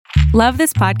Love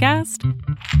this podcast?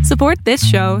 Support this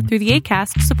show through the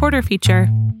Acast supporter feature.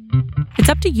 It's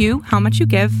up to you how much you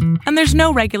give, and there's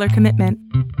no regular commitment.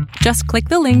 Just click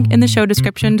the link in the show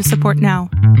description to support now.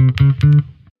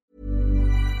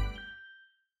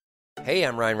 Hey,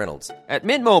 I'm Ryan Reynolds. At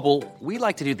Mint Mobile, we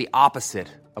like to do the opposite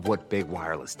of what Big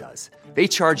Wireless does. They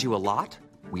charge you a lot,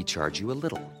 we charge you a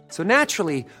little. So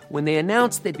naturally, when they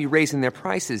announced they'd be raising their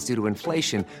prices due to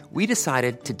inflation, we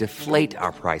decided to deflate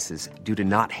our prices due to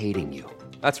not hating you.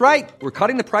 That's right. We're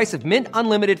cutting the price of Mint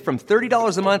Unlimited from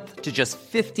 $30 a month to just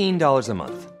 $15 a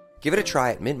month. Give it a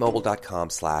try at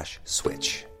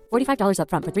mintmobile.com/switch. $45 up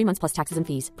front for 3 months plus taxes and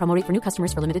fees. Promo rate for new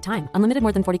customers for limited time. Unlimited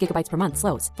more than 40 gigabytes per month.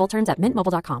 Slows full terms at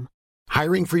mintmobile.com.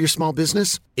 Hiring for your small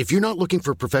business? If you're not looking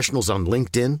for professionals on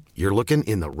LinkedIn, you're looking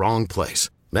in the wrong place.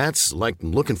 That's like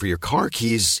looking for your car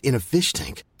keys in a fish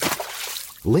tank.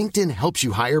 LinkedIn helps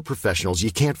you hire professionals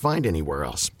you can't find anywhere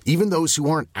else, even those who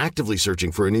aren't actively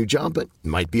searching for a new job but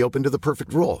might be open to the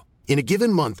perfect role. In a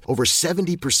given month, over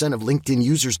 70% of LinkedIn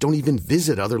users don't even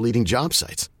visit other leading job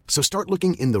sites. So start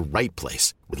looking in the right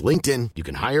place. With LinkedIn, you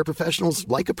can hire professionals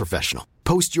like a professional.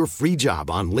 Post your free job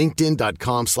on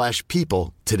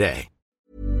linkedin.com/people today.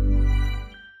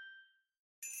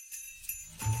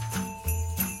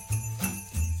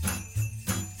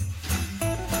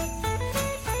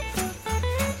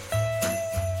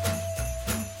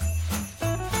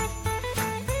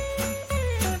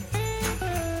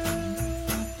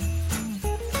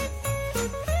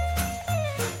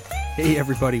 Hey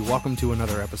everybody, welcome to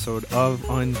another episode of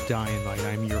Undying Light.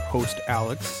 I'm your host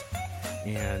Alex,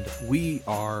 and we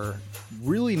are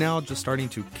really now just starting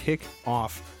to kick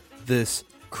off this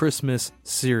Christmas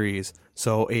series.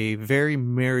 So a very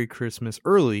Merry Christmas,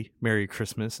 early Merry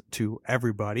Christmas to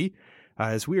everybody,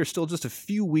 as we are still just a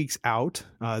few weeks out.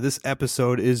 This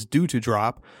episode is due to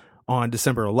drop on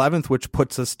December 11th, which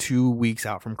puts us 2 weeks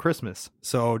out from Christmas.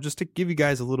 So just to give you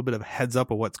guys a little bit of a heads up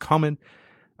of what's coming,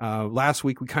 last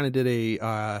week we kind of did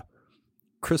a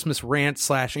Christmas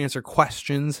rant / answer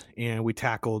questions, and we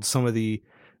tackled some of the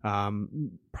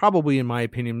probably, in my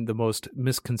opinion, the most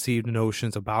misconceived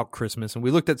notions about Christmas. And we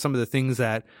looked at some of the things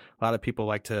that a lot of people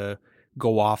like to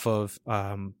go off of,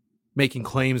 making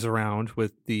claims around,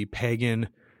 with the pagan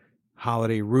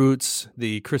holiday roots,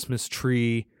 the Christmas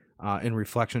tree, in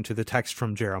reflection to the text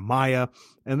from Jeremiah.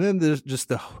 And then there's just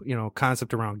the,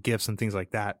 concept around gifts and things like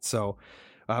that. So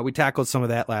we tackled some of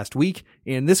that last week,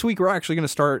 and this week we're actually going to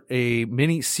start a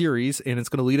mini series, and it's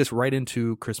going to lead us right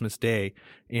into Christmas Day.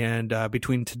 And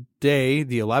between today,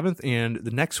 the 11th, and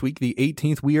the next week, the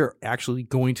 18th, we are actually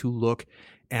going to look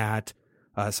at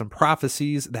some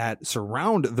prophecies that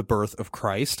surround the birth of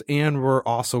Christ, and we're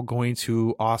also going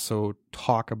to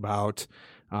talk about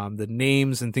the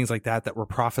names and things like that were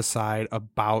prophesied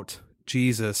about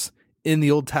Jesus in the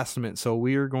Old Testament. So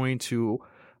we are going to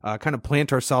kind of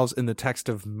plant ourselves in the text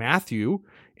of Matthew,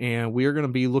 and we are going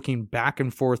to be looking back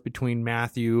and forth between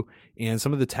Matthew and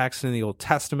some of the texts in the Old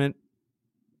Testament.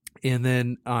 And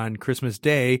then on Christmas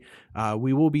Day,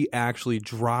 we will be actually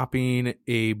dropping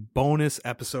a bonus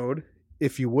episode,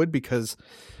 if you would, because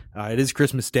it is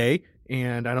Christmas Day,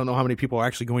 and I don't know how many people are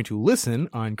actually going to listen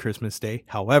on Christmas Day.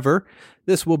 However,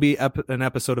 this will be an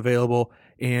episode available,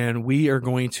 and we are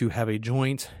going to have a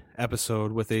joint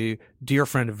episode with a dear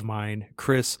friend of mine,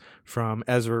 Chris from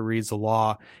Ezra Reads the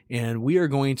Law, and we are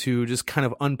going to just kind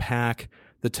of unpack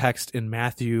the text in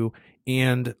Matthew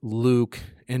and Luke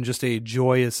in just a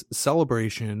joyous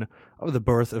celebration of the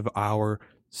birth of our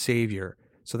Savior.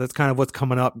 So that's kind of what's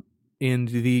coming up in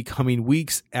the coming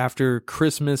weeks. After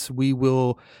Christmas, we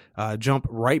will jump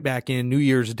right back in New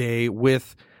Year's Day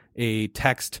with a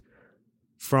text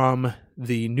from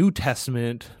the New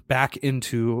Testament back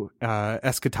into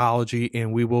eschatology,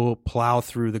 and we will plow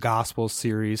through the Gospel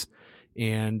series,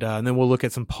 and then we'll look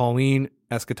at some Pauline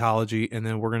eschatology, and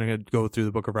then we're going to go through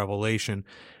the book of Revelation.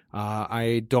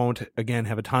 I don't, again,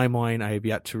 have a timeline. I have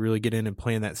yet to really get in and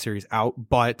plan that series out,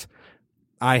 but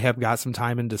I have got some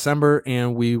time in December,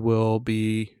 and we will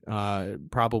be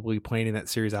probably planning that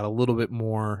series out a little bit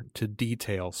more to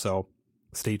detail, so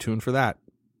stay tuned for that.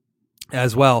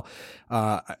 As well,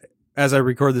 as I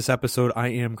record this episode, I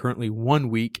am currently 1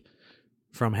 week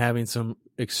from having some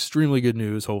extremely good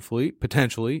news, hopefully,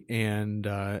 potentially, and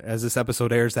as this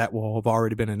episode airs, that will have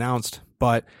already been announced.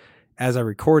 But as I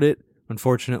record it,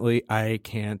 unfortunately, I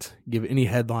can't give any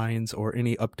headlines or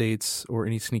any updates or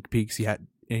any sneak peeks yet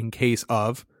in case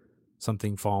of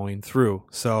something falling through.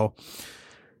 So,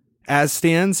 as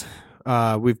stands,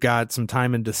 we've got some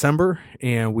time in December,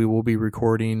 and we will be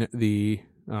recording the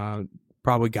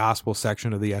probably gospel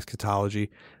section of the eschatology.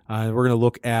 We're going to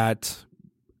look at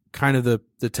kind of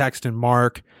the text in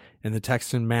Mark and the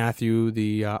text in Matthew,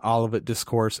 the Olivet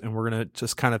Discourse, and we're going to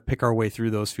just kind of pick our way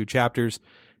through those few chapters,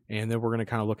 and then we're going to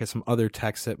kind of look at some other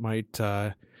texts that might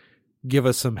give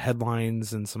us some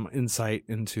headlines and some insight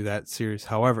into that series.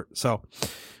 However, so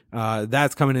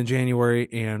that's coming in January,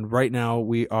 and right now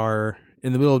we are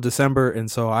in the middle of December, and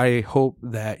so I hope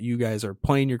that you guys are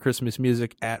playing your Christmas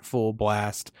music at full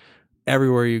blast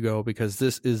everywhere you go, because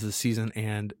this is the season,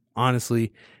 and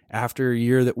honestly, after a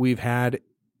year that we've had,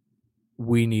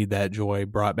 we need that joy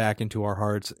brought back into our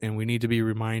hearts, and we need to be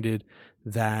reminded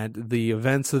that the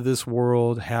events of this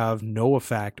world have no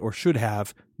effect, or should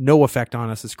have no effect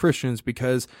on us as Christians,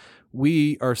 because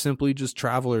we are simply just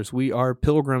travelers. We are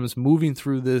pilgrims moving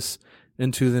through this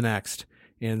into the next.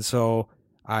 And so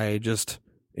I just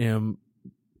am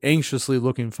anxiously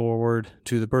looking forward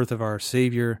to the birth of our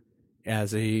Savior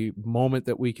as a moment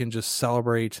that we can just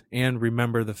celebrate and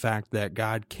remember the fact that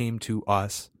God came to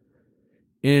us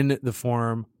in the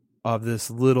form of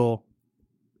this little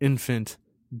infant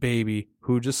baby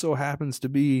who just so happens to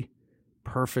be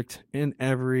perfect in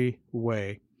every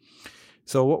way.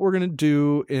 So what we're going to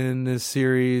do in this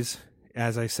series,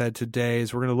 as I said today,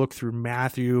 is we're going to look through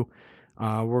Matthew.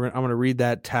 I'm going to read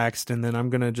that text, and then I'm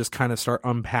going to just kind of start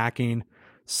unpacking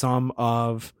some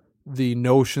of the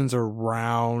notions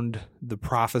around the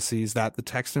prophecies that the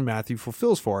text in Matthew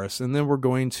fulfills for us. And then we're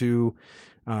going to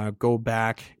go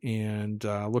back and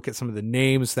look at some of the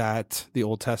names that the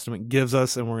Old Testament gives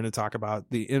us, and we're going to talk about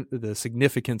the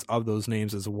significance of those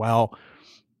names as well.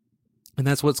 And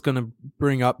that's what's going to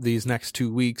bring up these next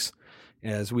 2 weeks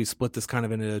as we split this kind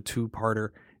of into a two-parter.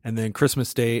 And then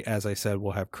Christmas Day, as I said,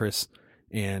 we'll have Chris,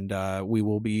 and we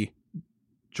will be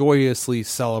joyously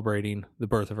celebrating the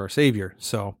birth of our Savior.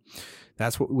 So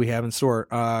that's what we have in store.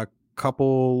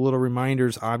 Couple little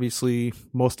reminders. Obviously,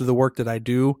 most of the work that I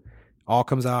do all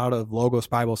comes out of Logos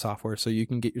Bible software, so you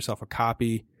can get yourself a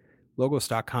copy,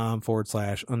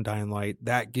 logos.com/undyinglight.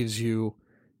 That gives you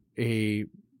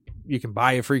you can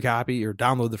buy a free copy or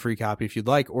download the free copy if you'd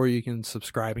like, or you can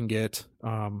subscribe and get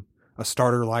a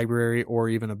starter library, or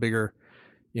even a bigger,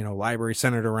 library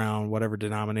centered around whatever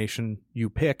denomination you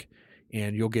pick,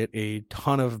 and you'll get a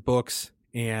ton of books,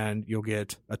 and you'll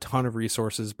get a ton of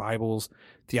resources, Bibles,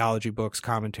 theology books,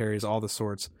 commentaries, all the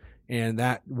sorts, and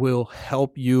that will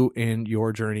help you in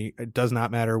your journey. It does not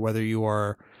matter whether you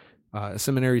are a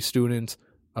seminary student,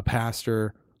 a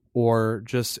pastor, or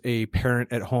just a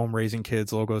parent at home raising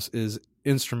kids. Logos is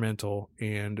instrumental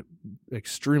and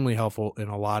extremely helpful in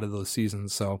a lot of those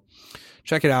seasons. So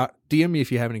check it out. DM me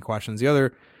if you have any questions. The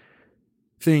other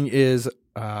thing is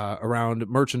around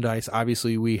merchandise.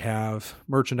 Obviously, we have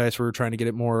merchandise. We're trying to get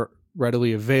it more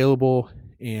readily available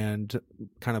and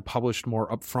kind of published more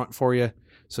upfront for you,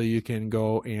 so you can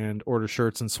go and order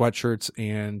shirts and sweatshirts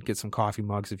and get some coffee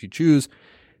mugs if you choose.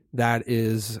 That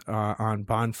is on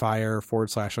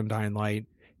bonfire/undyinglight,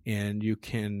 and you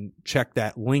can check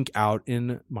that link out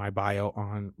in my bio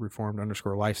on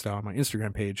reformed_lifestyle, my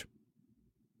Instagram page.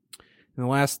 And the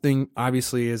last thing,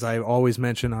 obviously, as I always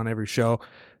mention on every show,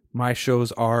 my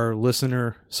shows are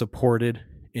listener supported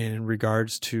in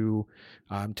regards to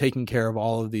taking care of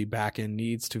all of the back-end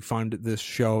needs to fund this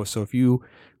show. So if you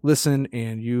listen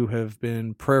and you have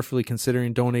been prayerfully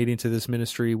considering donating to this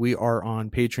ministry, we are on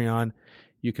Patreon.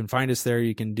 You can find us there.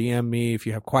 You can DM me if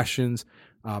you have questions.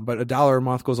 But $1 a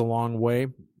month goes a long way,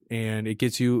 and it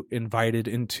gets you invited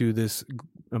into this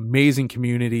amazing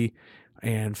community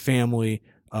and family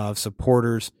of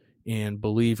supporters and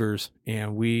believers.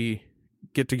 And we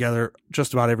get together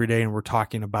just about every day, and we're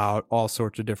talking about all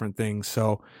sorts of different things.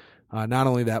 So not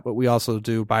only that, but we also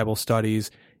do Bible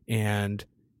studies, and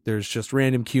there's just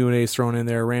random Q&As thrown in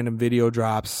there, random video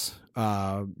drops.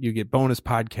 You get bonus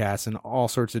podcasts and all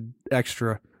sorts of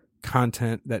extra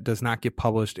content that does not get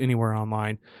published anywhere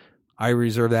online. I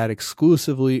reserve that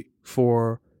exclusively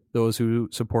for those who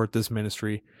support this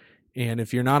ministry. And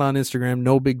if you're not on Instagram,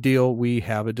 no big deal. We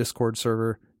have a Discord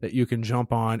server that you can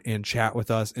jump on and chat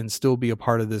with us and still be a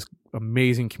part of this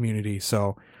amazing community.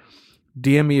 So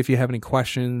DM me if you have any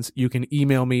questions. You can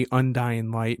email me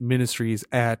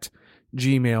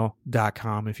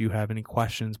undyinglightministries@gmail.com if you have any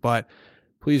questions. But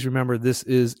please remember, this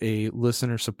is a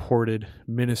listener-supported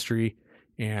ministry,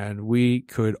 and we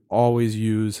could always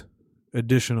use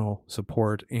additional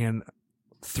support. And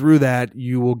through that,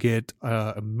 you will get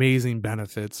amazing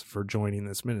benefits for joining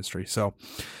this ministry. So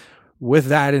with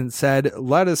that said,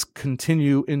 let us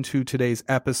continue into today's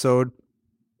episode.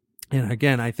 And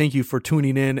again, I thank you for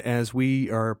tuning in as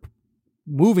we are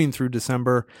moving through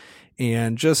December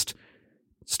and just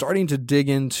starting to dig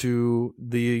into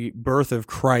the birth of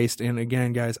Christ. And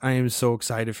again, guys, I am so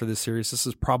excited for this series. This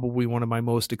is probably one of my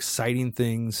most exciting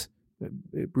things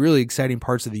really exciting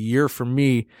parts of the year for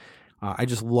me. I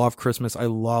just love Christmas. I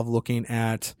love looking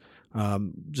at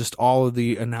just all of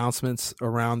the announcements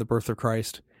around the birth of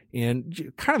Christ.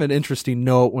 And kind of an interesting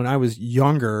note, when I was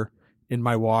younger in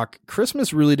my walk,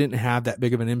 Christmas really didn't have that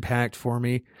big of an impact for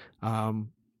me.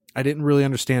 I didn't really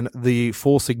understand the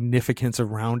full significance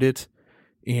around it.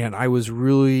 And I was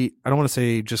really, I don't want to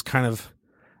say I just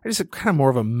had kind of more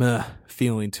of a meh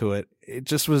feeling to it. It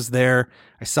just was there.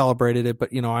 I celebrated it,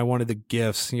 but, I wanted the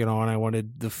gifts, and I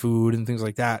wanted the food and things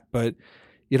like that. But,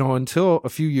 until a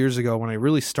few years ago, when I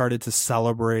really started to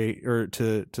celebrate or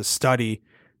to study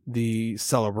the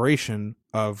celebration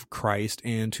of Christ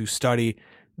and to study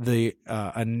the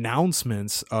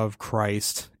announcements of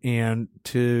Christ and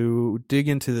to dig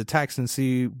into the text and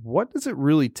see, what does it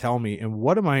really tell me and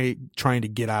what am I trying to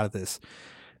get out of this?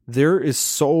 There is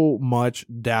so much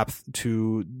depth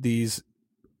to these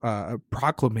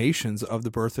proclamations of the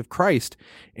birth of Christ,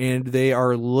 and they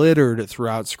are littered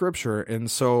throughout Scripture. And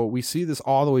so we see this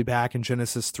all the way back in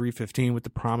Genesis 3:15 with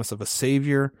the promise of a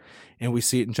Savior, and we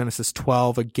see it in Genesis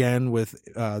 12 again with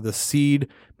the seed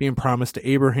being promised to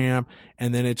Abraham,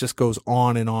 and then it just goes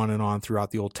on and on and on throughout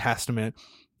the Old Testament.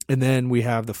 And then we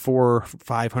have the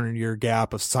 400-500-year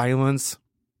gap of silence,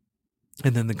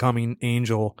 and then the coming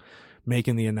angel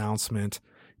making the announcement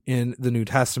in the New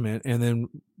Testament. And then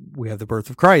we have the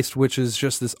birth of Christ, which is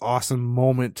just this awesome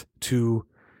moment to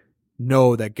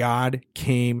know that God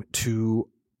came to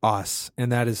us.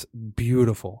 And that is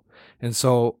beautiful. And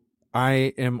so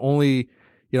I am only,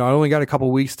 I only got a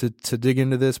couple weeks to dig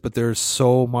into this, but there's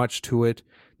so much to it.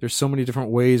 There's so many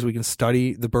different ways we can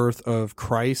study the birth of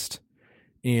Christ.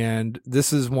 And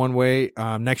this is one way.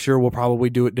 Next year, we'll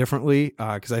probably do it differently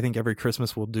because I think every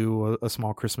Christmas we'll do a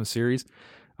small Christmas series.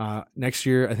 Next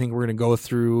year, I think we're going to go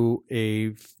through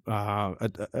a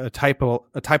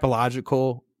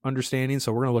typological understanding.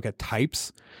 So we're going to look at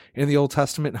types in the Old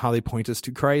Testament and how they point us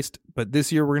to Christ. But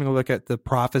this year, we're going to look at the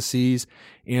prophecies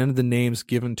and the names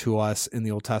given to us in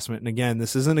the Old Testament. And again,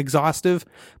 this isn't exhaustive,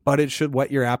 but it should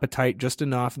whet your appetite just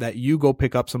enough that you go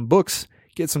pick up some books,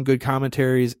 get some good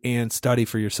commentaries, and study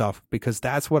for yourself, because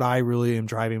that's what I really am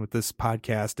driving with this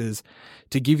podcast, is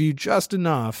to give you just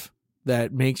enough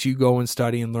that makes you go and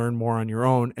study and learn more on your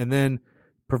own, and then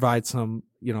provide some,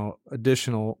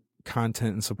 additional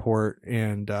content and support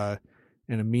and a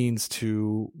means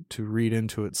to read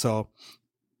into it. So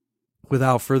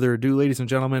without further ado, ladies and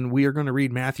gentlemen, we are going to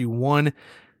read Matthew 1,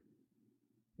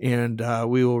 and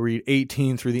we will read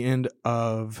 18 through the end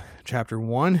of chapter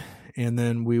 1. And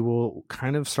then we will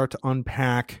kind of start to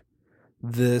unpack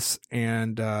this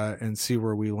and see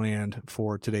where we land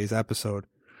for today's episode.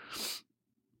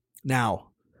 Now,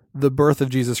 the birth of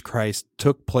Jesus Christ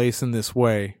took place in this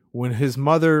way. When his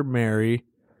mother Mary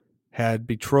had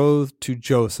betrothed to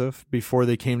Joseph, before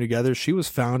they came together, she was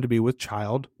found to be with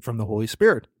child from the Holy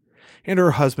Spirit. And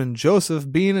her husband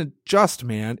Joseph, being a just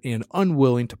man and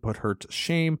unwilling to put her to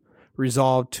shame,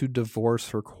 resolved to divorce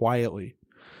her quietly.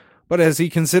 But as he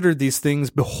considered these things,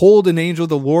 behold, an angel of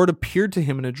the Lord appeared to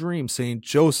him in a dream, saying,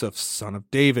 Joseph, son of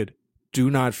David, do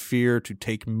not fear to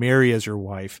take Mary as your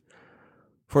wife,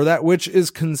 for that which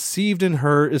is conceived in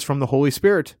her is from the Holy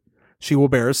Spirit. She will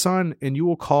bear a son, and you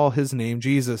will call his name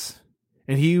Jesus,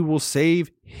 and he will save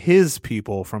his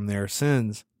people from their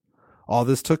sins. All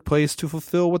this took place to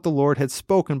fulfill what the Lord had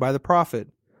spoken by the prophet.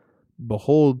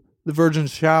 Behold, the virgin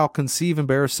shall conceive and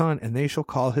bear a son, and they shall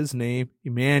call his name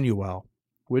Emmanuel,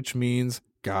 which means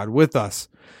God with us.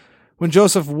 When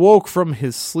Joseph woke from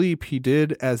his sleep, he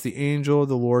did as the angel of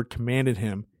the Lord commanded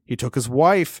him. He took his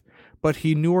wife, but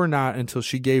he knew her not until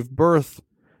she gave birth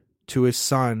to his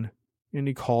son, and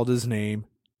he called his name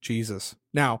Jesus.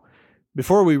 Now,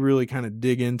 before we really kind of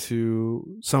dig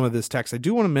into some of this text, I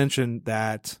do want to mention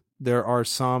that there are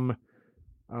some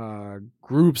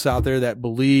groups out there that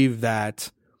believe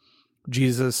that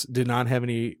Jesus did not have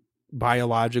any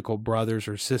biological brothers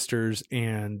or sisters,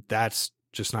 and that's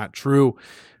just not true.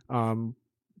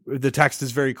 The text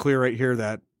is very clear right here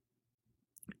that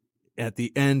at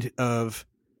the end of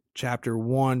chapter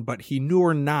 1, but he knew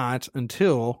her not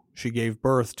until she gave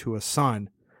birth to a son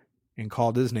and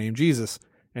called his name Jesus.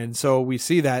 And so we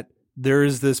see that there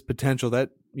is this potential that,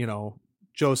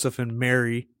 Joseph and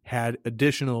Mary had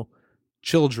additional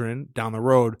children down the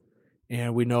road.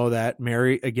 And we know that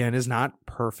Mary, again, is not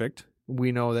perfect.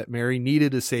 We know that Mary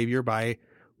needed a savior by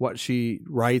what she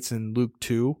writes in Luke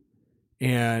 2.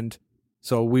 And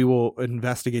so we will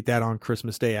investigate that on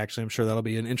Christmas Day. Actually, I'm sure that'll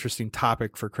be an interesting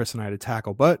topic for Chris and I to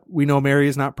tackle. But we know Mary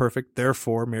is not perfect.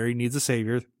 Therefore, Mary needs a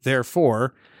savior.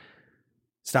 Therefore,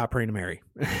 stop praying to Mary.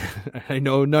 I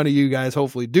know none of you guys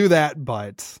hopefully do that,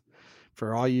 but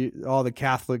For all the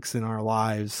Catholics in our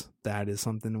lives, that is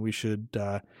something we should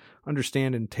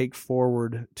understand and take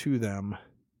forward to them.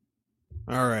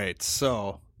 All right,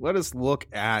 so let us look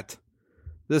at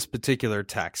this particular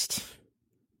text.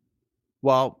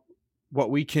 Well,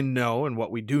 what we can know and what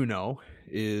we do know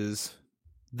is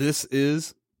this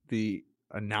is the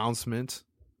announcement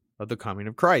of the coming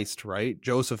of Christ, right?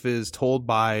 Joseph is told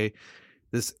by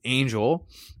this angel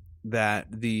that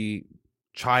the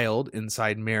child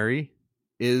inside Mary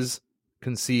is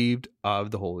conceived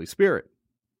of the Holy Spirit.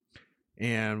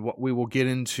 And what we will get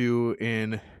into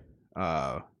in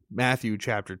Matthew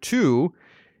chapter 2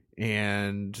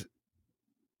 and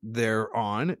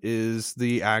thereon is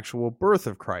the actual birth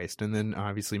of Christ. And then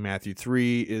obviously Matthew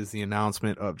 3 is the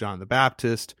announcement of John the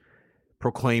Baptist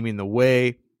proclaiming the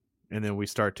way. And then we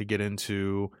start to get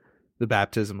into the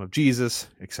baptism of Jesus,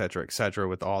 etc.,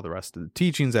 with all the rest of the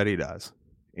teachings that he does.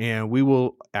 And we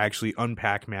will actually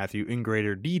unpack Matthew in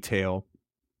greater detail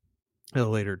at a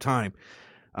later time.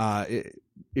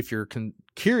 If you're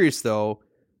curious, though,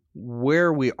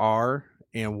 where we are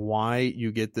and why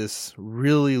you get this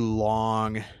really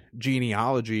long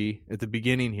genealogy at the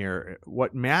beginning here,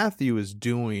 what Matthew is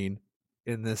doing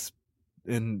in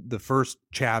the first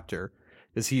chapter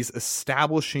is he's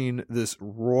establishing this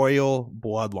royal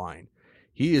bloodline.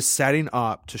 He is setting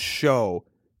up to show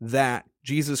that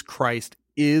Jesus Christ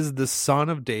is the son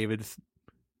of David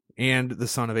and the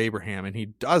son of Abraham. And he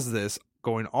does this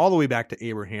going all the way back to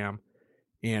Abraham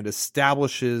and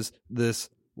establishes this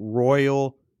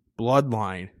royal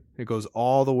bloodline. It goes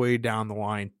all the way down the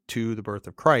line to the birth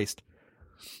of Christ.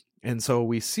 And so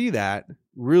we see that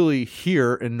really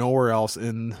here and nowhere else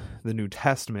in the New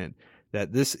Testament,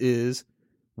 that this is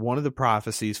one of the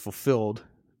prophecies fulfilled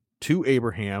to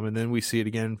Abraham. And then we see it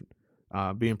again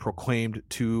being proclaimed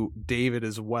to David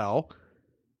as well,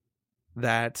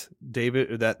 that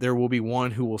there will be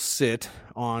one who will sit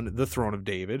on the throne of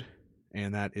David,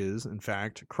 and that is, in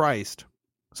fact, Christ.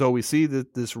 So we see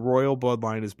that this royal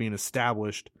bloodline is being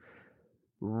established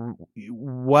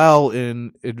well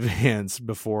in advance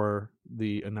before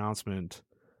the announcement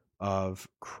of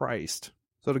Christ.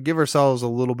 So to give ourselves a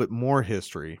little bit more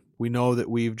history, we know that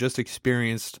we've just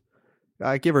experienced,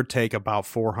 give or take, about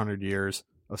 400 years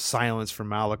of silence from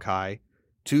Malachi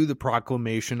to the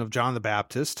proclamation of John the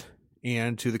Baptist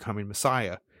and to the coming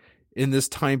Messiah. In this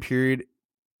time period,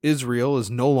 Israel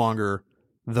is no longer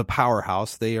the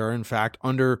powerhouse. They are, in fact,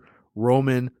 under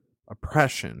Roman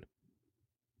oppression.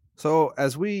 So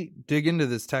as we dig into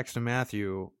this text in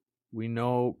Matthew, we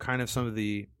know kind of some of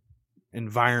the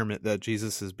environment that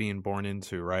Jesus is being born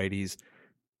into, right? He's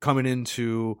coming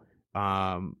into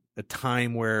a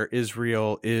time where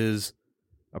Israel is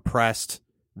oppressed.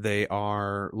 They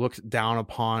are looked down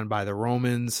upon by the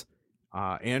Romans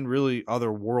and really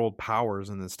other world powers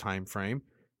in this time frame.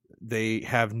 They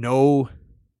have no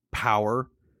power.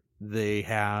 They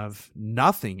have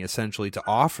nothing essentially to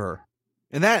offer.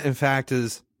 And that, in fact,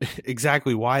 is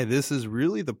exactly why this is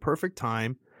really the perfect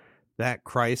time that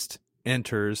Christ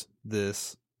enters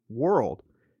this world.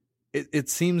 It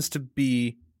seems to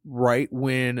be right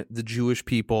when the Jewish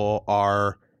people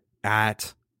are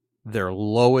at their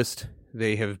lowest.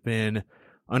 They have been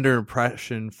under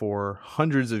oppression for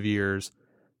hundreds of years.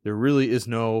 There really is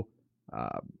no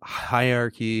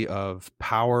hierarchy of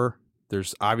power.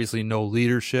 There's obviously no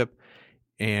leadership,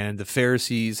 and the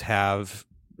Pharisees have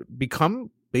become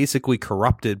basically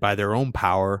corrupted by their own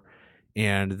power,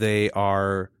 and they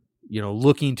are,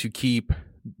 looking to keep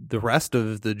the rest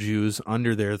of the Jews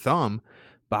under their thumb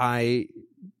by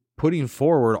putting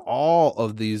forward all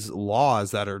of these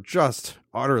laws that are just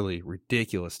utterly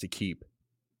ridiculous to keep.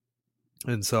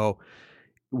 And so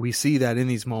we see that in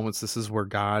these moments, this is where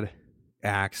God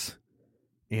acts,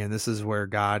 and this is where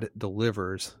God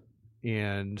delivers.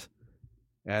 And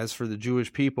as for the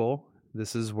Jewish people,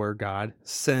 this is where God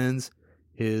sends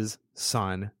his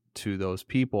son to those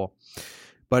people.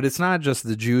 But it's not just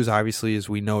the Jews, obviously, as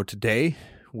we know today.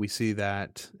 We see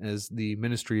that as the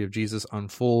ministry of Jesus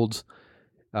unfolds,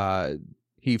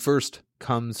 he first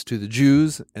comes to the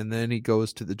Jews, and then he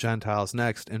goes to the Gentiles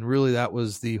next. And really that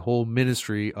was the whole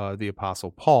ministry of the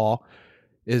Apostle Paul,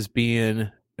 is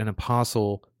being an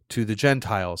apostle to the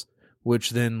Gentiles,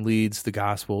 which then leads the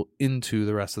gospel into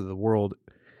the rest of the world.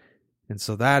 And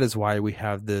so that is why we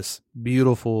have this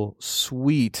beautiful,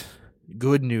 sweet,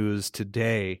 good news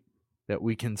today that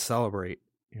we can celebrate.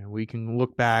 And we can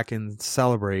look back and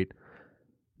celebrate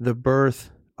the birth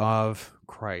of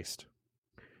Christ.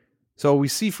 So we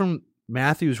see from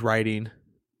Matthew's writing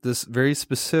this very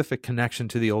specific connection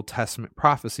to the Old Testament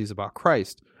prophecies about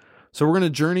Christ. So we're going to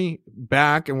journey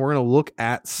back and we're going to look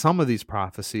at some of these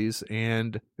prophecies.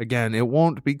 And again, it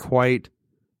won't be quite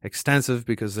extensive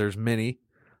because there's many.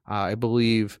 I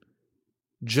believe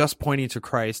just pointing to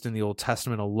Christ in the Old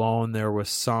Testament alone, there was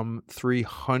some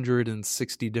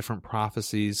 360 different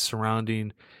prophecies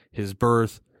surrounding his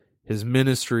birth, his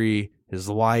ministry, his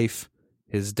life,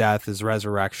 his death, his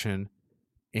resurrection.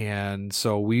 And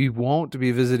so we won't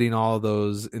be visiting all of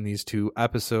those in these 2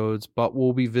 episodes, but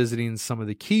we'll be visiting some of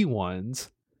the key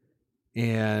ones.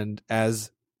 And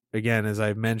as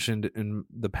I've mentioned in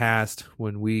the past,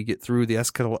 when we get through the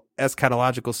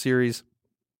eschatological series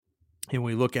and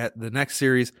we look at the next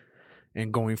series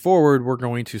and going forward, we're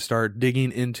going to start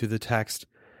digging into the text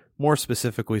more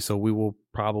specifically. So we will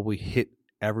probably hit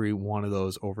every one of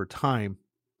those over time.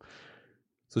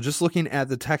 So just looking at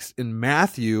the text in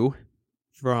Matthew,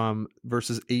 from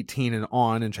verses 18 and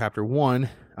on in chapter 1,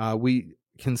 we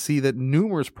can see that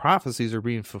numerous prophecies are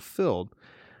being fulfilled.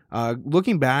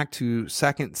 Looking back to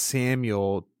 2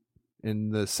 Samuel in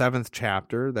the 7th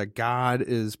chapter, that God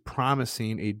is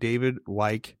promising a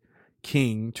David-like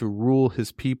king to rule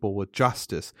his people with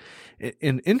justice.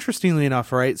 And interestingly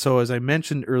enough, right, so as I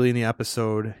mentioned early in the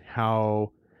episode,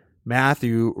 how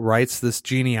Matthew writes this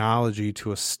genealogy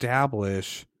to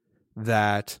establish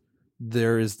that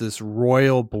there is this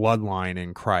royal bloodline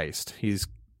in Christ. He's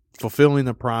fulfilling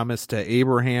the promise to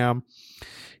Abraham,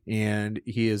 and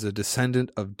he is a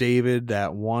descendant of David,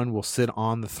 that one will sit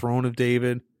on the throne of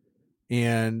David.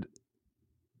 And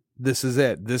this is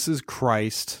it. This is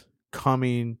Christ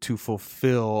coming to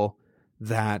fulfill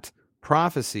that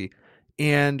prophecy.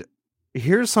 And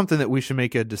here's something that we should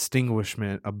make a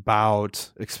distinguishment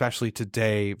about, especially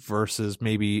today versus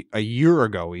maybe a year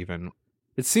ago even.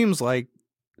 It seems like,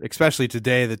 especially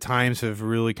today, the times have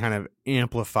really kind of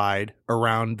amplified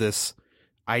around this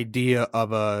idea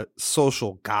of a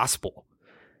social gospel.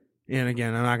 And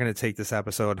again, I'm not going to take this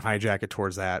episode and hijack it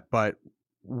towards that, but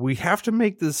we have to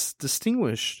make this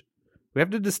distinguish. We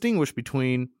have to distinguish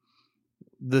between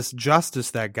this justice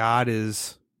that God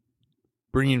is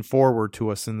bringing forward to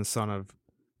us in the Son of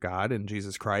God and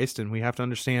Jesus Christ. And we have to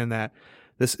understand that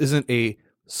this isn't a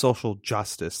social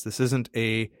justice. This isn't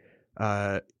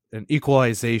an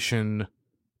equalization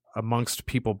amongst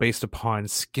people based upon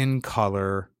skin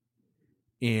color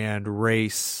and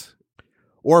race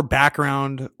or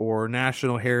background or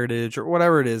national heritage or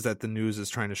whatever it is that the news is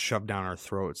trying to shove down our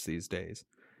throats these days.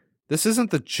 This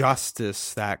isn't the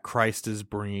justice that Christ is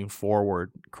bringing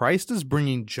forward. Christ is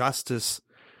bringing justice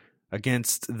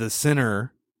against the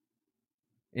sinner,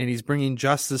 and he's bringing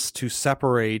justice to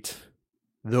separate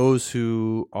those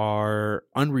who are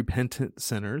unrepentant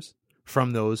sinners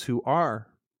from those who are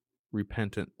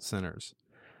repentant sinners,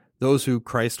 those who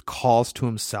Christ calls to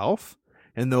himself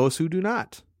and those who do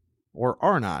not or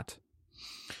are not.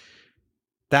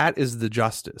 That is the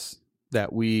justice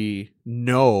that we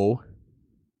know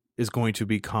is going to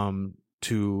become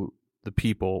to the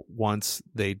people once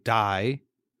they die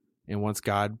and once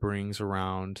God brings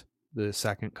around the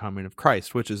second coming of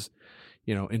Christ, which is,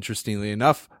 interestingly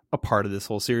enough, a part of this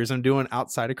whole series I'm doing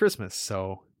outside of Christmas.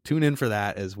 So tune in for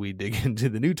that as we dig into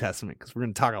the New Testament, because we're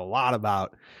going to talk a lot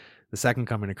about the second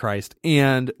coming of Christ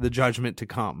and the judgment to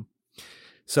come.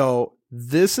 So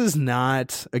this is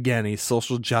not, again, a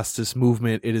social justice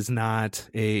movement. It is not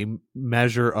a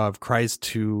measure of Christ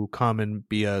to come and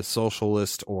be a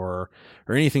socialist or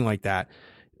anything like that.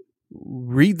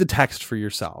 Read the text for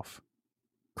yourself.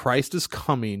 Christ is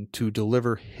coming to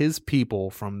deliver his people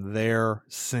from their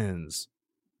sins.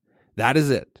 That is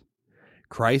it.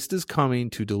 Christ is coming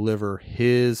to deliver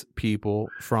his people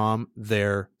from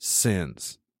their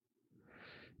sins.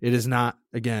 It is not,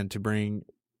 again, to bring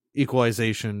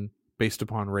equalization based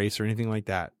upon race or anything like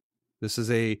that. This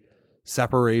is a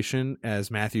separation,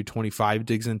 as Matthew 25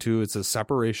 digs into. It's a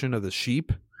separation of the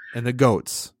sheep and the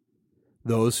goats,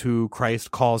 those who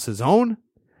Christ calls his own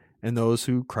and those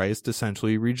who Christ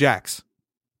essentially rejects.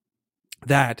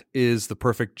 That is the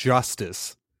perfect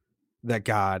justice that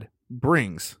God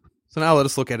brings. So now let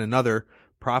us look at another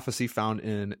prophecy found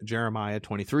in Jeremiah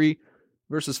 23,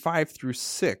 verses 5 through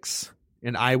 6.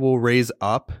 And I will raise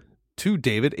up to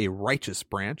David a righteous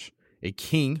branch, a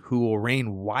king who will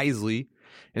reign wisely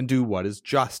and do what is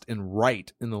just and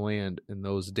right in the land. In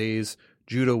those days,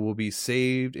 Judah will be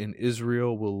saved and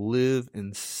Israel will live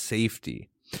in safety.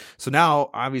 So now,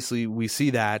 obviously, we see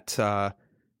that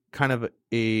kind of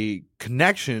a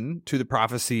connection to the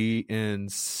prophecy in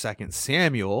 2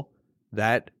 Samuel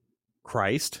that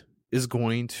Christ is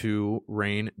going to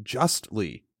reign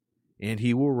justly and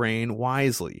he will reign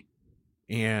wisely.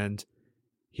 And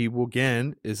he will,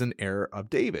 again, is an heir of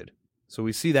David. So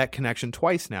we see that connection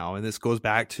twice now, and this goes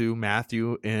back to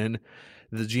Matthew in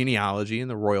the genealogy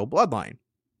and the royal bloodline.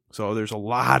 So there's a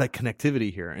lot of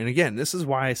connectivity here. And again, this is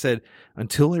why I said,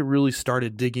 until I really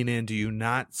started digging in, do you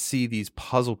not see these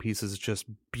puzzle pieces just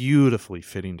beautifully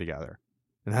fitting together?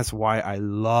 And that's why I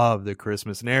love the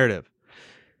Christmas narrative.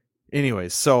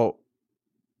 Anyways, so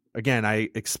again, I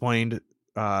explained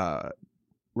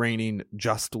reigning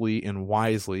justly and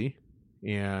wisely,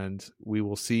 and we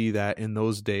will see that in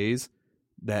those days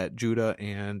that Judah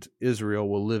and Israel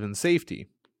will live in safety.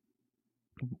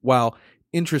 While,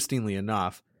 interestingly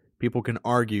enough, people can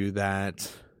argue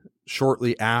that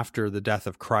shortly after the death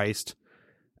of Christ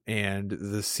and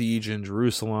the siege in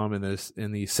Jerusalem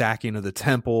and the sacking of the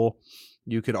temple,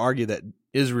 you could argue that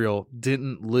Israel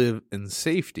didn't live in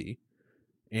safety.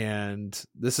 And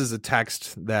this is a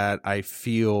text that I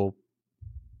feel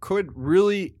could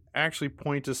really actually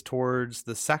point us towards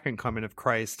the second coming of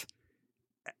Christ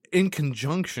in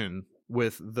conjunction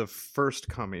with the first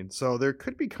coming. So there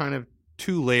could be kind of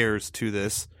two layers to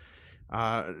this.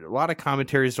 A lot of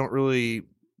commentaries don't really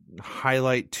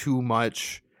highlight too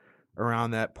much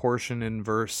around that portion in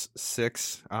verse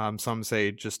 6. Some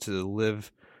say just to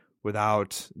live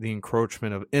without the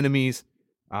encroachment of enemies.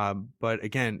 But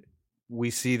again,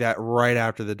 we see that right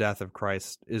after the death of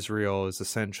Christ, Israel is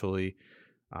essentially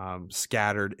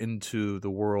scattered into the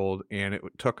world, and it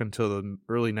took until the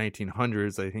early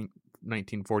 1900s, I think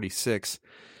 1946,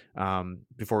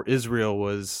 before Israel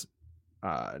was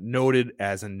noted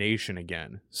as a nation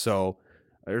again. So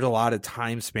there's a lot of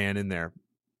time span in there.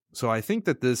 So I think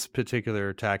that this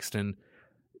particular text, and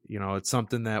it's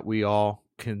something that we all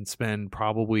can spend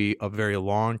probably a very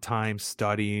long time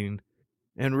studying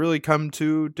and really come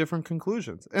to different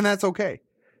conclusions. And that's okay.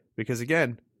 Because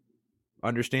again,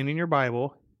 understanding your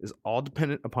Bible is all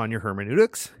dependent upon your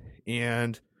hermeneutics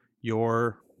and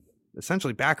your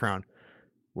essentially background.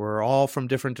 We're all from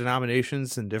different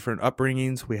denominations and different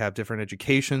upbringings. We have different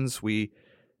educations. We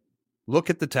look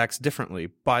at the text differently,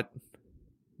 but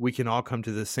we can all come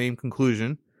to the same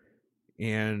conclusion,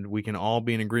 and we can all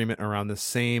be in agreement around the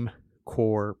same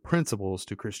core principles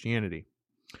to Christianity.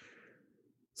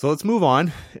 So let's move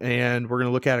on, and we're going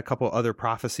to look at a couple other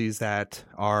prophecies that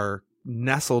are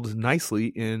nestled nicely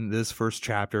in this first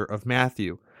chapter of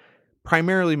Matthew.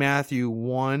 Primarily Matthew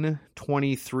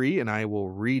 1:23, and I will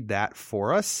read that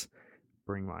for us.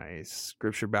 Bring my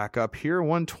scripture back up here.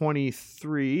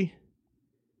 1:23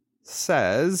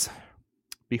 says,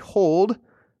 "Behold,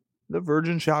 the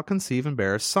virgin shall conceive and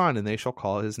bear a son, and they shall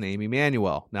call his name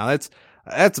Emmanuel." Now that's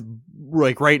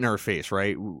like right in our face,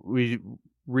 right? We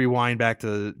rewind back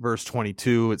to verse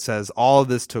 22. It says, "All of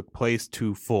this took place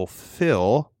to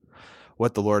fulfill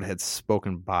what the Lord had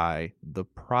spoken by the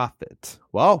prophet."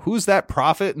 Well, who's that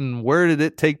prophet and where did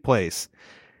it take place?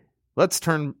 Let's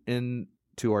turn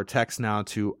into our text now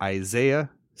to Isaiah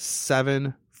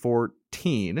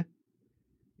 7:14.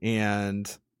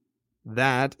 And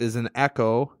that is an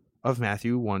echo of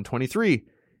Matthew 1:23.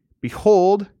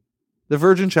 "Behold, the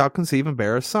virgin shall conceive and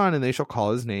bear a son, and they shall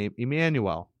call his name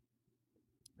Emmanuel."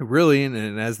 Really,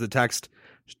 and as the text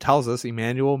tells us,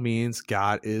 Emmanuel means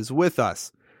God is with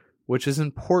us, which is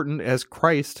important as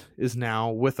Christ is now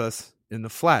with us in the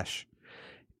flesh.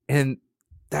 And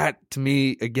that, to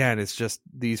me, again, it's just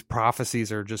these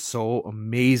prophecies are just so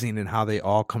amazing in how they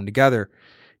all come together.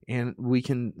 And we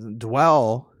can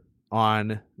dwell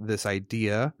on this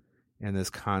idea and this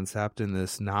concept and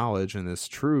this knowledge and this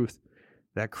truth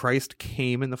that Christ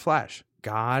came in the flesh.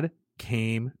 God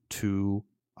came to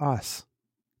us.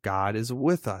 God is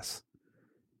with us.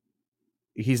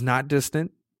 He's not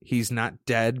distant. He's not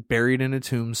dead, buried in a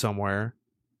tomb somewhere,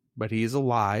 but he is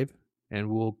alive,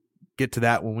 and we'll get to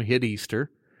that when we hit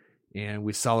Easter and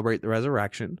we celebrate the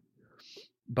resurrection.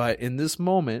 But in this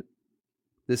moment,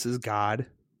 this is God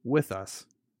with us.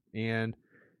 And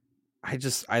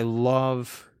I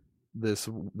love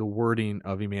the wording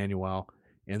of Emmanuel.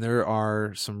 And there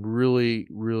are some really,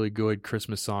 really good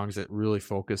Christmas songs that really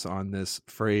focus on this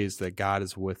phrase that God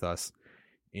is with us.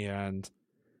 And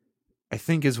I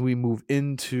think as we move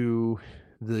into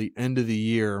the end of the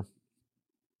year,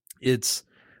 it's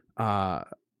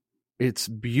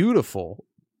beautiful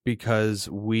because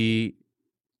we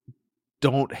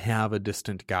don't have a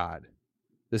distant God.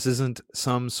 This isn't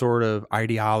some sort of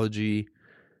ideology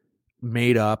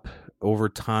made up over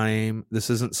time. This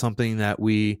isn't something that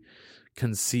we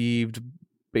conceived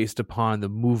based upon the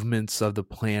movements of the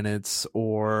planets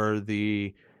or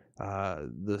the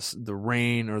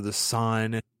rain or the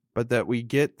sun, but that we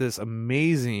get this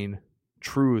amazing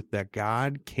truth that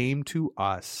God came to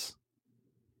us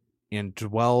and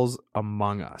dwells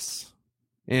among us.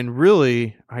 And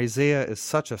really, Isaiah is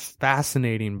such a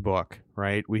fascinating book,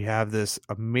 right? We have this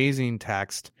amazing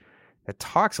text that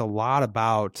talks a lot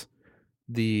about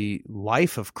the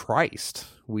life of Christ.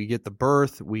 We get the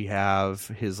birth, we have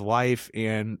his life,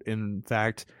 and in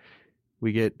fact,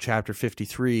 we get chapter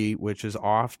 53, which is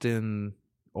often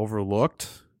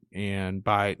overlooked, and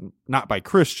not by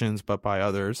Christians, but by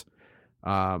others,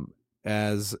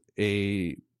 as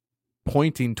a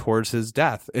pointing towards his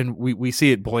death. And we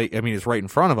see it, it's right in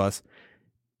front of us.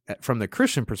 From the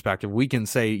Christian perspective, we can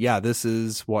say, yeah, this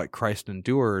is what Christ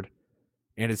endured.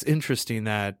 And it's interesting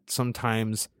that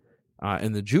sometimes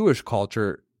in the Jewish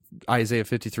culture, Isaiah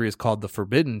 53 is called the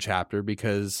forbidden chapter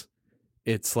because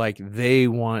it's like they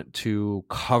want to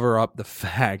cover up the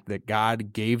fact that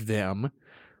God gave them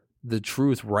the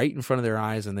truth right in front of their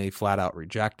eyes and they flat out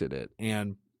rejected it.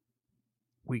 And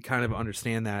we kind of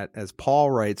understand that as Paul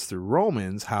writes through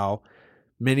Romans, how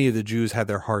many of the Jews had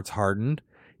their hearts hardened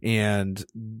and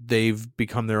they've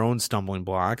become their own stumbling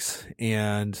blocks.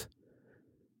 And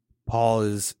Paul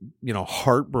is,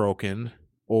 heartbroken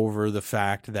over the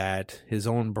fact that his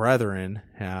own brethren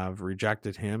have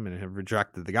rejected him and have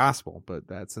rejected the gospel. But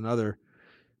that's another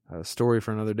story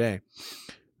for another day.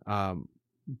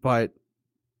 But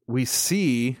we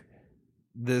see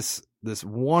this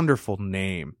wonderful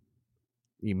name,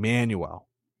 Emmanuel,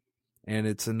 and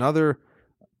it's another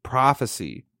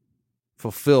prophecy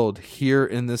fulfilled here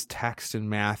in this text in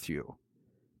Matthew.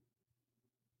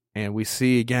 And we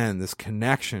see again this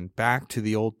connection back to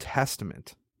the Old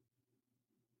Testament.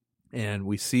 And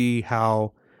we see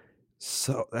how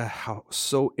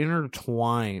so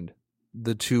intertwined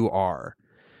the two are.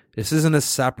 This isn't a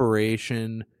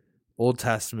separation, Old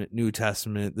Testament, New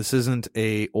Testament. This isn't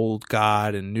a old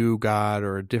God and new God,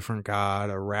 or a different God,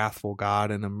 a wrathful God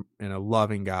and a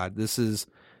loving God. This is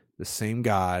the same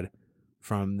God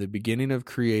from the beginning of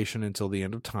creation until the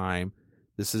end of time.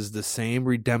 This is the same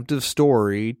redemptive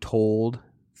story told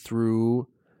through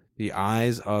the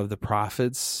eyes of the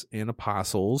prophets and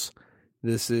apostles.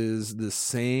 This is the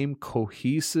same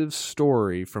cohesive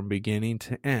story from beginning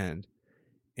to end.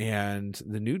 And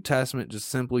the New Testament just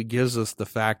simply gives us the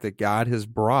fact that God has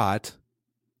brought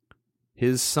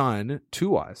his Son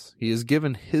to us. He has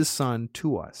given his Son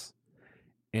to us.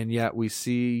 And yet we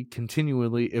see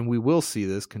continually, and we will see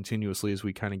this continuously as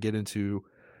we kind of get into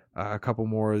a couple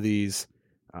more of these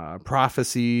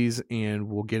prophecies, and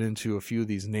we'll get into a few of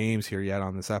these names here yet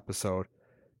on this episode,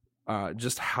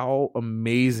 just how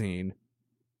amazing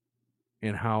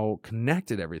and how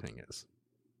connected everything is.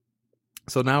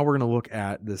 So now we're going to look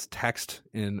at this text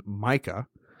in Micah.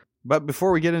 But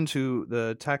before we get into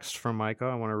the text from Micah,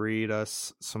 I want to read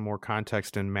us some more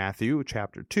context in Matthew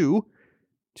chapter 2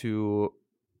 to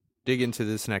dig into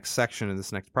this next section of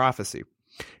this next prophecy.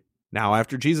 Now,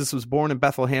 after Jesus was born in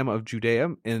Bethlehem of Judea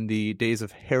in the days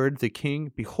of Herod the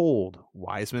king, behold,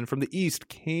 wise men from the east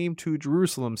came to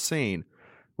Jerusalem, saying,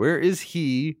 Where is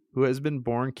he who has been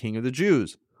born King of the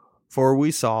Jews? For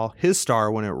we saw his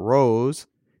star when it rose,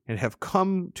 and have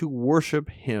come to worship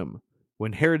him.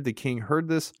 When Herod the king heard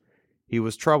this, he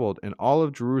was troubled, and all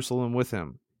of Jerusalem with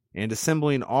him. And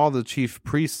assembling all the chief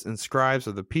priests and scribes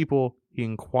of the people, he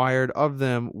inquired of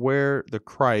them where the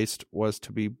Christ was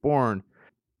to be born.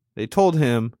 They told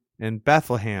him, In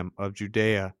Bethlehem of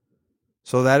Judea,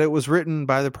 so that it was written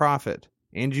by the prophet,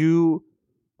 And you,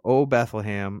 O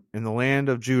Bethlehem, in the land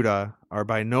of Judah, are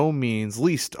by no means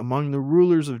least among the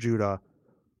rulers of Judah,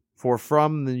 for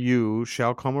from you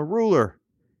shall come a ruler,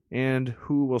 and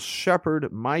who will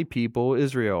shepherd my people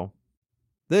Israel.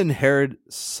 Then Herod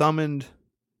summoned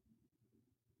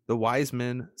the wise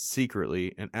men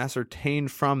secretly, and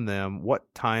ascertained from them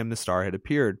what time the star had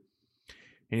appeared.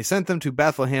 And he sent them to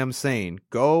Bethlehem, saying,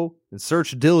 Go and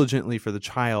search diligently for the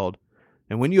child,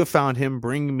 and when you have found him,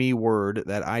 bring me word,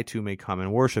 that I too may come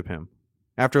and worship him.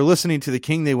 After listening to the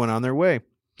king, they went on their way.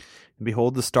 And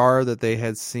behold, the star that they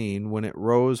had seen when it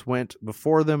rose went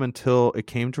before them until it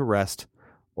came to rest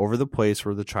over the place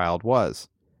where the child was.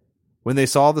 When they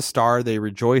saw the star, they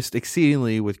rejoiced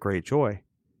exceedingly with great joy.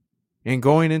 And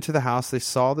going into the house, they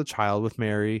saw the child with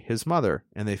Mary, his mother,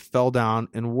 and they fell down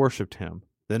and worshipped him.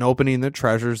 Then opening their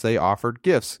treasures, they offered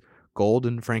gifts, gold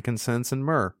and frankincense and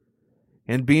myrrh.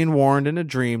 And being warned in a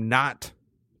dream not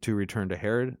to return to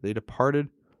Herod, they departed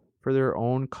for their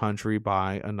own country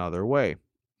by another way.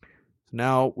 So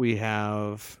now we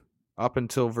have up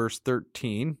until verse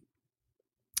 13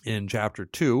 in chapter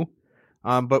 2.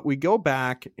 But we go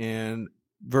back, and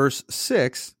verse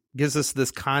 6 gives us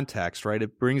this context, right?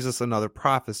 It brings us another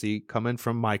prophecy coming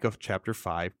from Micah chapter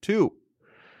 5 too.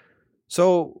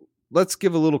 So let's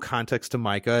give a little context to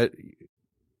Micah.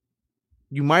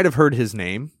 You might have heard his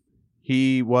name.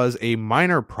 He was a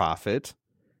minor prophet,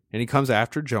 and he comes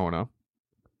after Jonah.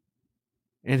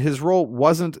 And his role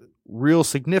wasn't real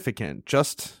significant.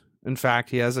 Just, in fact,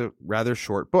 he has a rather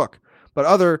short book.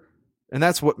 And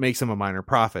that's what makes him a minor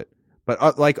prophet.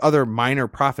 But like other minor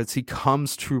prophets, he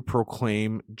comes to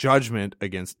proclaim judgment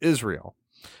against Israel.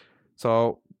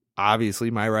 So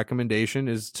obviously my recommendation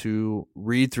is to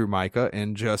read through Micah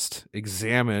and just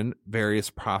examine various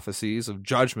prophecies of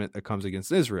judgment that comes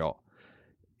against Israel.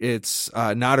 It's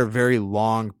not a very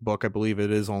long book. I believe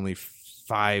it is only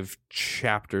 5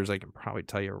 chapters. I can probably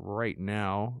tell you right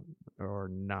now, or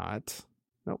not.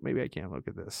 No, maybe I can't look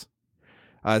at this.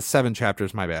 7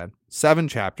 chapters, my bad. 7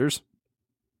 chapters.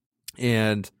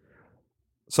 And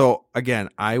so, again,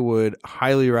 I would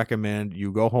highly recommend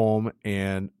you go home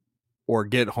or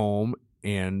get home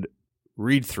and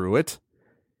read through it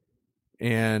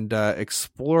and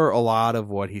explore a lot of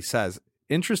what he says.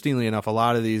 Interestingly enough, a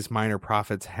lot of these minor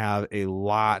prophets have a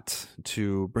lot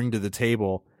to bring to the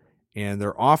table, and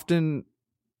they're often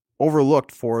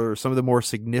overlooked for some of the more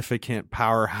significant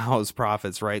powerhouse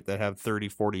prophets, right, that have 30,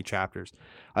 40 chapters.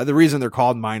 The reason they're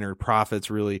called minor prophets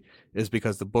really is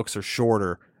because the books are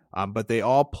shorter, but they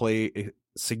all play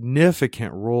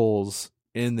significant roles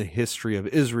in the history of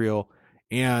Israel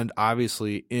and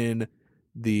obviously in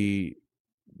the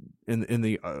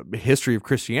history of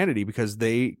Christianity, because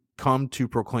they come to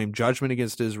proclaim judgment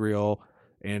against Israel.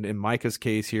 And in Micah's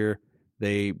case here,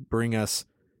 they bring us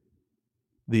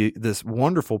this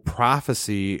wonderful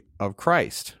prophecy of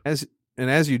Christ. As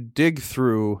you dig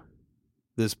through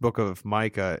this book of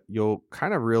Micah, you'll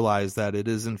kind of realize that it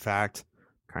is in fact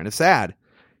kind of sad.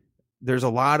 There's a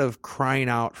lot of crying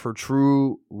out for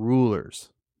true rulers.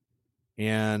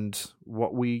 And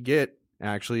what we get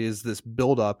actually is this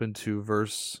build up into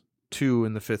verse 2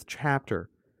 in the 5th chapter.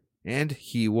 And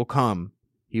he will come.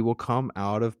 He will come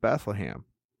out of Bethlehem.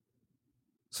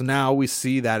 So now we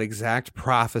see that exact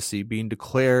prophecy being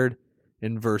declared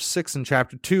in verse 6 in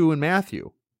chapter 2 in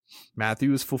Matthew.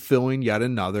 Matthew is fulfilling yet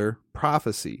another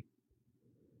prophecy.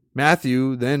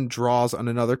 Matthew then draws on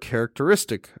another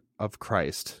characteristic of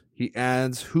Christ. He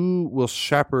adds, "Who will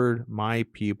shepherd my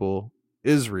people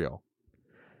Israel?"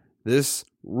 This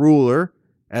ruler,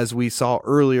 as we saw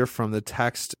earlier from the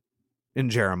text in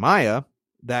Jeremiah,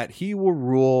 that he will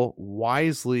rule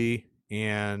wisely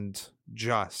and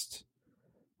just.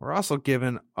 We're also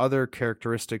given other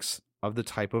characteristics of the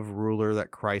type of ruler that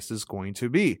Christ is going to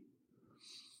be.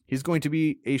 He's going to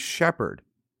be a shepherd.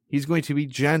 He's going to be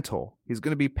gentle. He's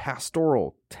going to be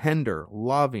pastoral, tender,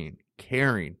 loving,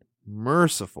 caring,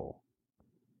 merciful.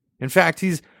 In fact,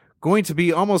 he's going to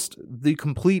be almost the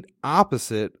complete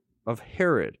opposite of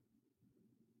Herod.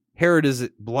 Herod is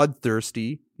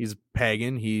bloodthirsty. He's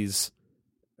pagan. He's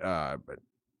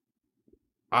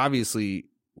obviously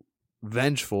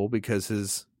vengeful because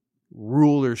his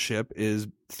rulership is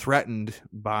threatened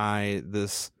by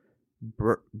this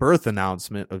birth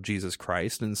announcement of Jesus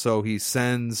Christ. And so he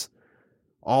sends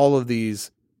all of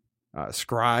these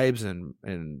scribes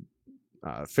and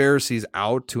Pharisees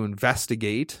out to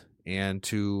investigate and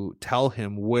to tell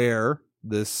him where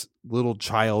this little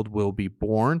child will be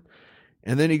born.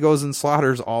 And then he goes and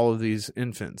slaughters all of these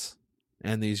infants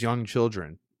and these young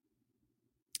children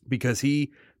because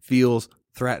he feels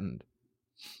threatened.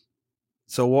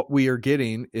 So what we are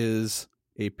getting is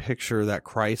a picture that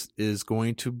Christ is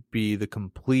going to be the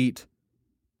complete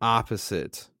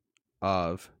opposite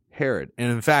of Herod.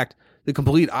 And in fact, the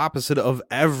complete opposite of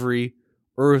every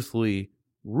earthly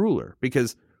ruler,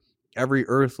 because every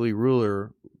earthly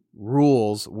ruler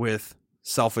rules with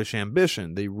selfish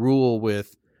ambition. They rule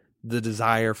with the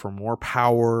desire for more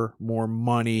power, more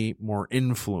money, more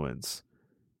influence.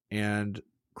 And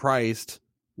Christ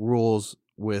rules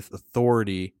with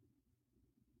authority,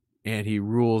 and he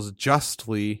rules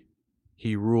justly,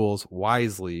 he rules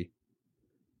wisely,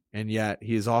 and yet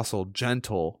he is also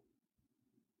gentle,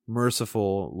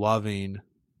 merciful, loving.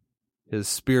 His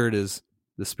spirit is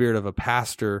the spirit of a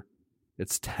pastor.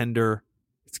 It's tender,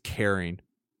 it's caring,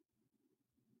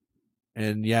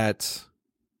 and yet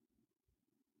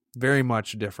very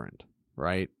much different,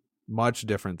 right? Much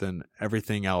different than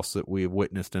everything else that we have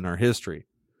witnessed in our history.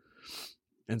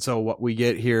 And so what we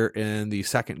get here in the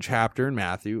 2nd chapter in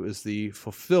Matthew is the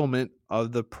fulfillment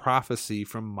of the prophecy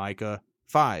from Micah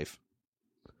 5.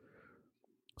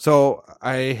 So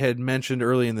I had mentioned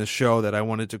early in the show that I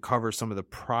wanted to cover some of the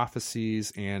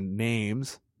prophecies and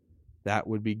names that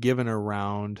would be given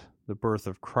around the birth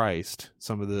of Christ.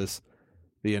 Some of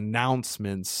the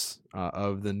announcements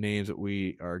of the names that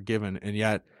we are given. And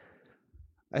yet,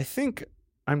 I think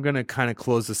I'm going to kind of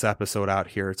close this episode out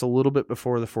here. It's a little bit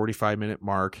before the 45-minute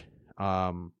mark,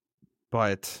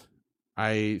 but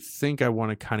I think I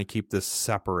want to kind of keep this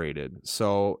separated.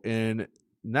 So in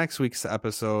next week's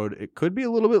episode, it could be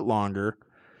a little bit longer,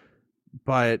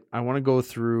 but I want to go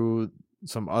through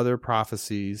some other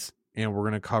prophecies, and we're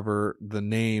going to cover the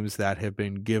names that have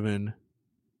been given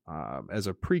as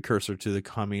a precursor to the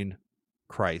coming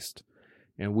Christ.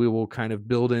 And we will kind of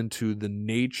build into the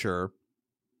nature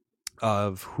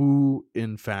of who,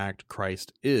 in fact,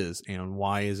 Christ is and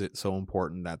why is it so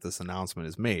important that this announcement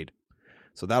is made.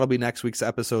 So that'll be next week's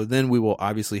episode. Then we will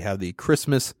obviously have the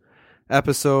Christmas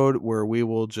episode where we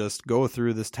will just go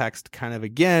through this text kind of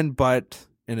again, but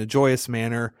in a joyous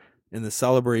manner in the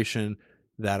celebration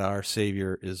that our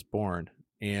Savior is born.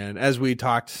 And as we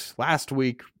talked last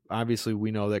week, obviously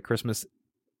we know that Christmas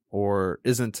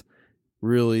isn't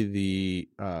really the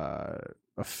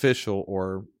official,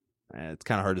 or it's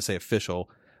kind of hard to say official,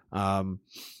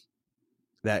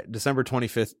 that December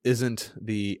 25th isn't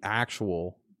the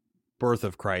actual birth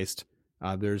of Christ.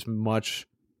 There's much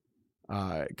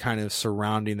kind of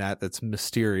surrounding that's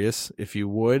mysterious, if you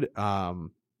would.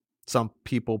 Some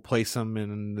people place them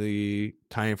in the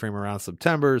time frame around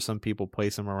September. Some people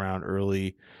place them around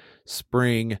early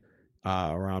spring,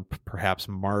 around perhaps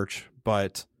March.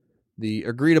 But the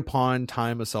agreed upon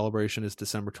time of celebration is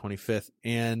December 25th.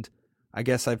 And I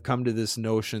guess I've come to this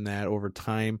notion that over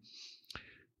time,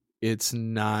 it's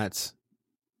not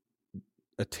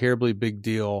a terribly big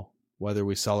deal whether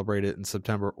we celebrate it in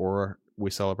September or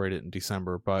we celebrate it in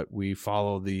December, but we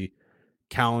follow the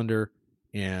calendar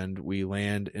and we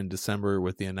land in December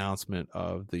with the announcement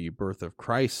of the birth of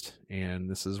Christ. And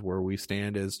this is where we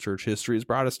stand as church history has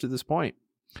brought us to this point.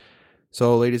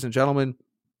 So, ladies and gentlemen,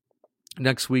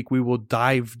 next week we will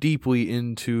dive deeply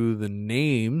into the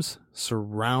names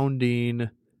surrounding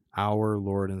our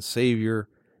Lord and Savior.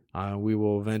 We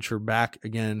will venture back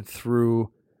again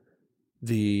through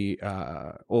the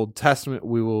Old Testament.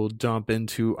 We will jump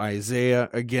into Isaiah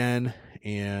again,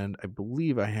 and I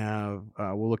believe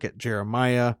we'll look at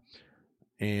Jeremiah,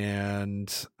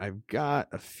 and I've got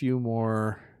a few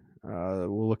more.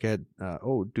 We'll look at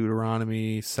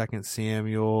Deuteronomy, 2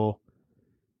 Samuel,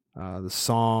 the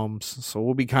Psalms. So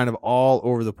we'll be kind of all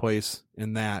over the place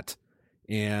in that,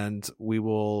 and we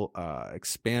will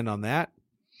expand on that,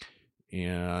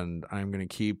 and I'm going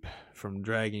to keep from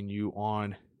dragging you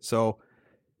on. So,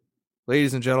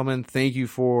 ladies and gentlemen, thank you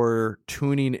for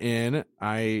tuning in.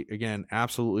 I, again,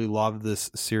 absolutely love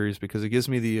this series because it gives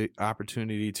me the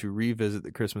opportunity to revisit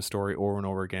the Christmas story over and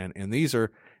over again. And these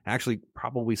are actually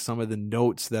probably some of the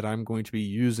notes that I'm going to be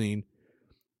using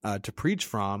to preach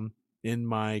from in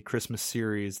my Christmas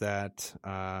series that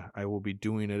I will be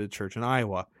doing at a church in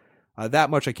Iowa.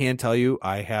 That much I can tell you.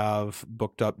 I have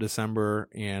booked up December,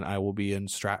 and I will be in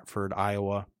Stratford,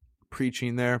 Iowa,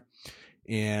 preaching there.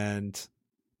 And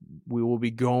we will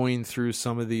be going through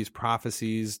some of these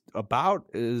prophecies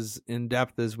about as in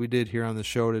depth as we did here on the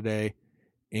show today,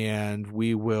 and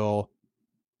we will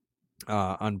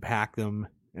unpack them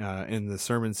in the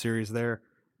sermon series there.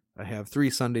 I have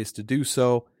 3 Sundays to do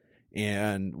so,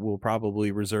 and we'll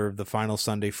probably reserve the final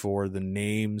Sunday for the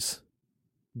names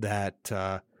that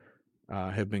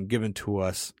have been given to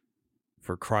us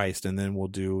for Christ, and then we'll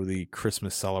do the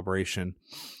Christmas celebration,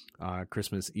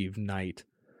 Christmas Eve night.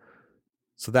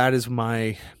 So that is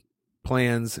my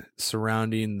plans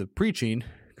surrounding the preaching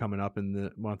coming up in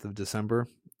the month of December.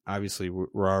 Obviously,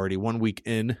 we're already 1 week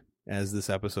in as this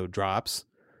episode drops.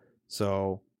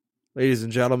 So, ladies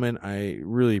and gentlemen, I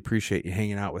really appreciate you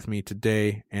hanging out with me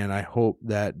today, and I hope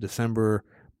that December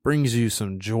brings you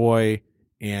some joy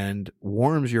and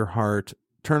warms your heart.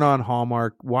 Turn on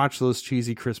Hallmark, watch those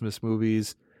cheesy Christmas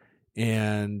movies,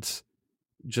 and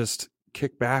just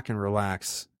kick back and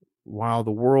relax. While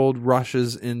the world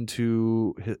rushes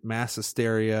into mass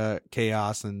hysteria,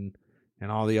 chaos, and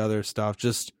all the other stuff,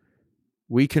 just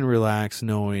we can relax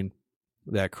knowing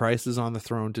that Christ is on the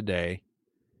throne today,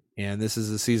 and this is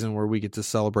a season where we get to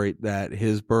celebrate that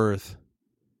his birth,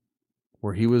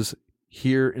 where he was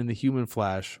here in the human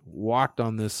flesh, walked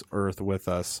on this earth with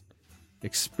us,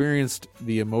 experienced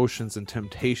the emotions and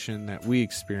temptation that we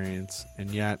experience,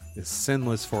 and yet is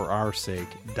sinless for our sake,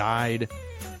 died,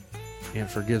 and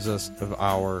forgives us of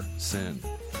our sin.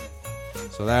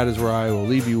 So that is where I will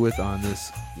leave you with on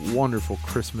this wonderful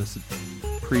Christmas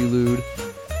prelude,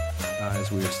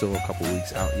 as we are still a couple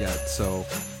weeks out yet. So,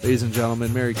 ladies and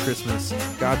gentlemen, Merry Christmas.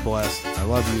 God bless. I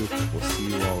love you. We'll see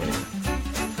you all later.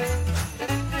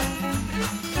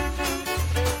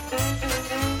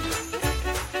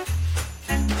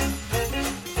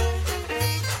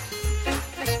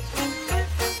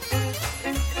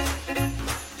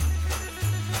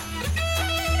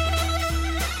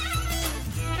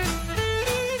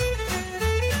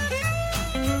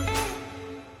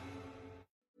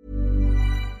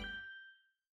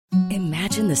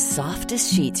 Imagine the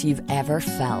softest sheets you've ever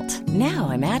felt. Now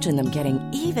imagine them getting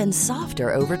even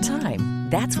softer over time.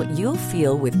 That's what you'll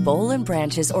feel with Boll &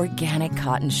 Branch's organic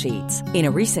cotton sheets. In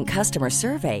a recent customer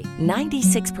survey,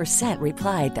 96%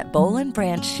 replied that Boll &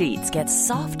 Branch sheets get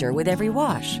softer with every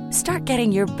wash. Start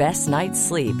getting your best night's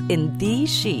sleep in these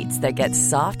sheets that get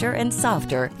softer and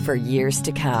softer for years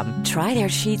to come. Try their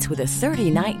sheets with a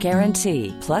 30-night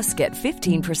guarantee. Plus, get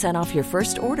 15% off your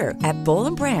first order at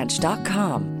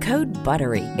bollandbranch.com. Code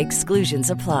BUTTERY. Exclusions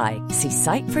apply. See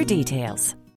site for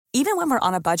details. Even when we're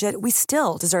on a budget, we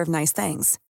still deserve nice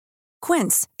things.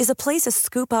 Quince is a place to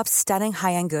scoop up stunning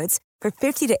high-end goods for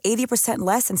 50 to 80%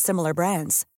 less than similar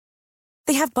brands.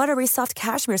 They have buttery soft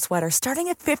cashmere sweaters starting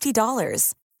at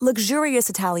 $50, luxurious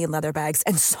Italian leather bags,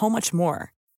 and so much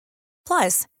more.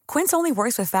 Plus, Quince only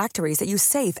works with factories that use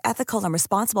safe, ethical, and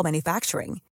responsible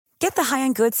manufacturing. Get the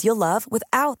high-end goods you'll love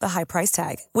without the high price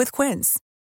tag with Quince.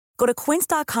 Go to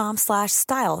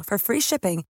quince.com/style for free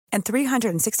shipping and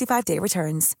 365-day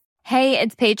returns. Hey,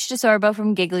 it's Paige DeSorbo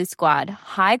from Giggly Squad.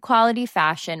 High quality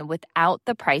fashion without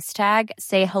the price tag.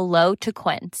 Say hello to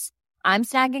Quince. I'm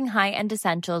snagging high-end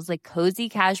essentials like cozy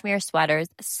cashmere sweaters,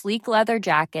 sleek leather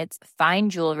jackets, fine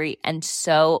jewelry, and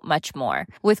so much more.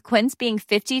 With Quince being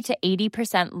 50 to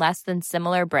 80% less than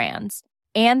similar brands.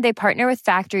 And they partner with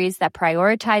factories that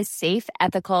prioritize safe,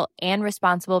 ethical, and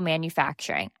responsible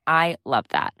manufacturing. I love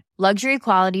that. Luxury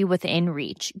quality within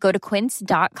reach. Go to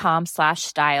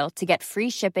quince.com/style to get free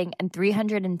shipping and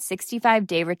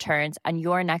 365-day returns on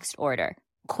your next order.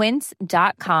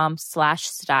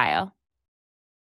 Quince.com/style.